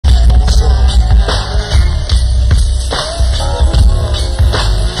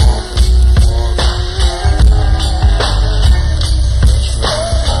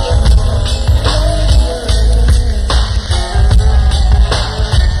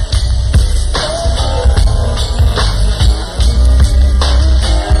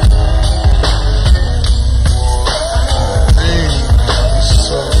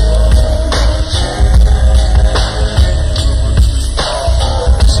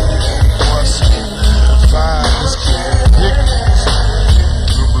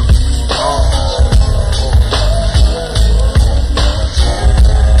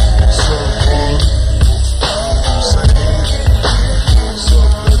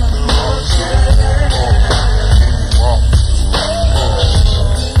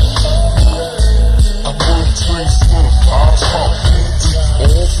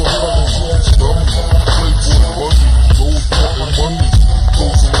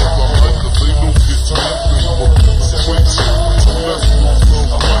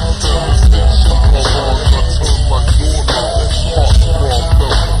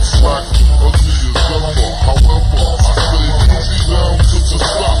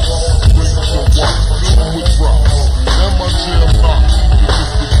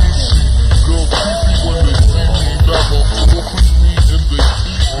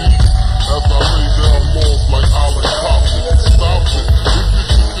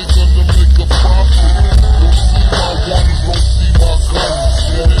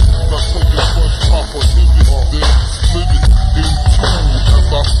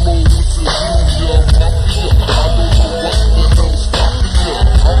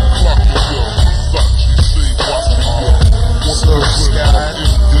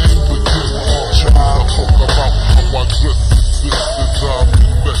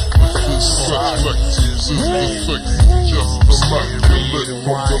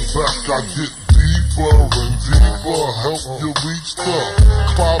back, I get deeper and deeper. Help you reach the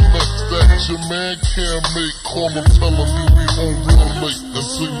climax that your man can't make. Call him, tell him you be home real late and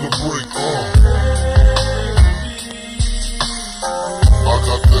sing the break. I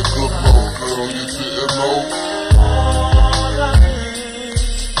got that good love, girl, you didn't know.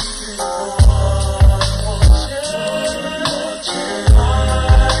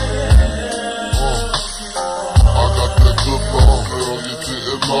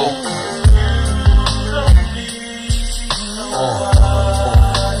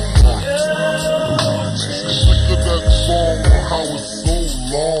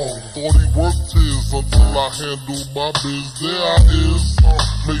 Thought he worked his until I handled my biz. There I is,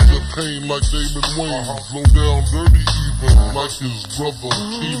 major pain like Damon Wayans. Low down dirty even, like his brother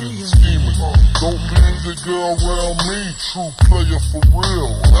Keenan scheming. Don't leave your girl around me, true player for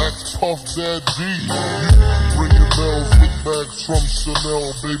real. Ask Puff Dad D. Bringing bells with bags from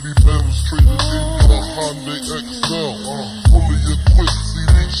Chanel. Baby Benz traded in your Hyundai XL. Fully equipped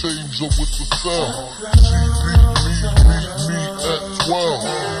CD changer with the cell. She beat me at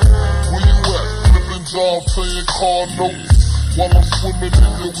 12. Job playing car notes while I'm swimming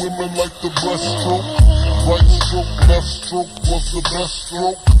in your women like the breaststroke. Right stroke, left stroke was the best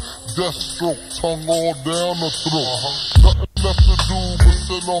stroke. Death stroke, tongue all down the throat. Nothing left to do but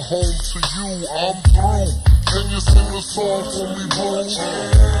send her home to you. I'm through. Can you sing a song for me, boo?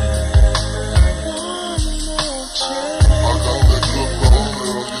 I got that good love,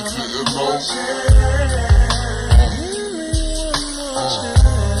 girl, you didn't know.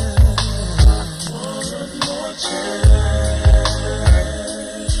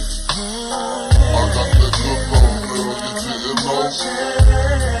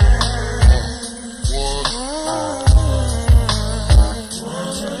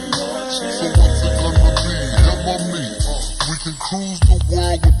 Cruise the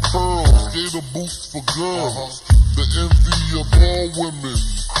world with pearls, gator boots for girls. The envy of all women,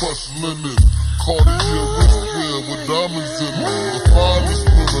 crushed linen, Cartier wristwear with diamonds in them. The finest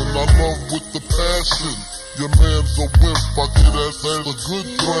women I love with the passion. Your man's a wimp, I get that as a good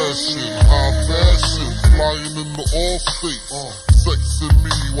thrashing. High fashion, flying in the all state, sexing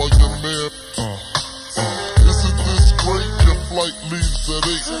me while your man. Isn't this great? Your flight leaves at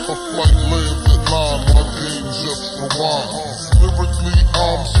 8, her flight lands at 9. My game just rewinds. Lyrically,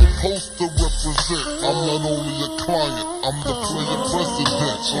 I'm supposed to represent. I'm not only a client, I'm the player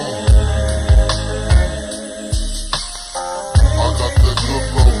president.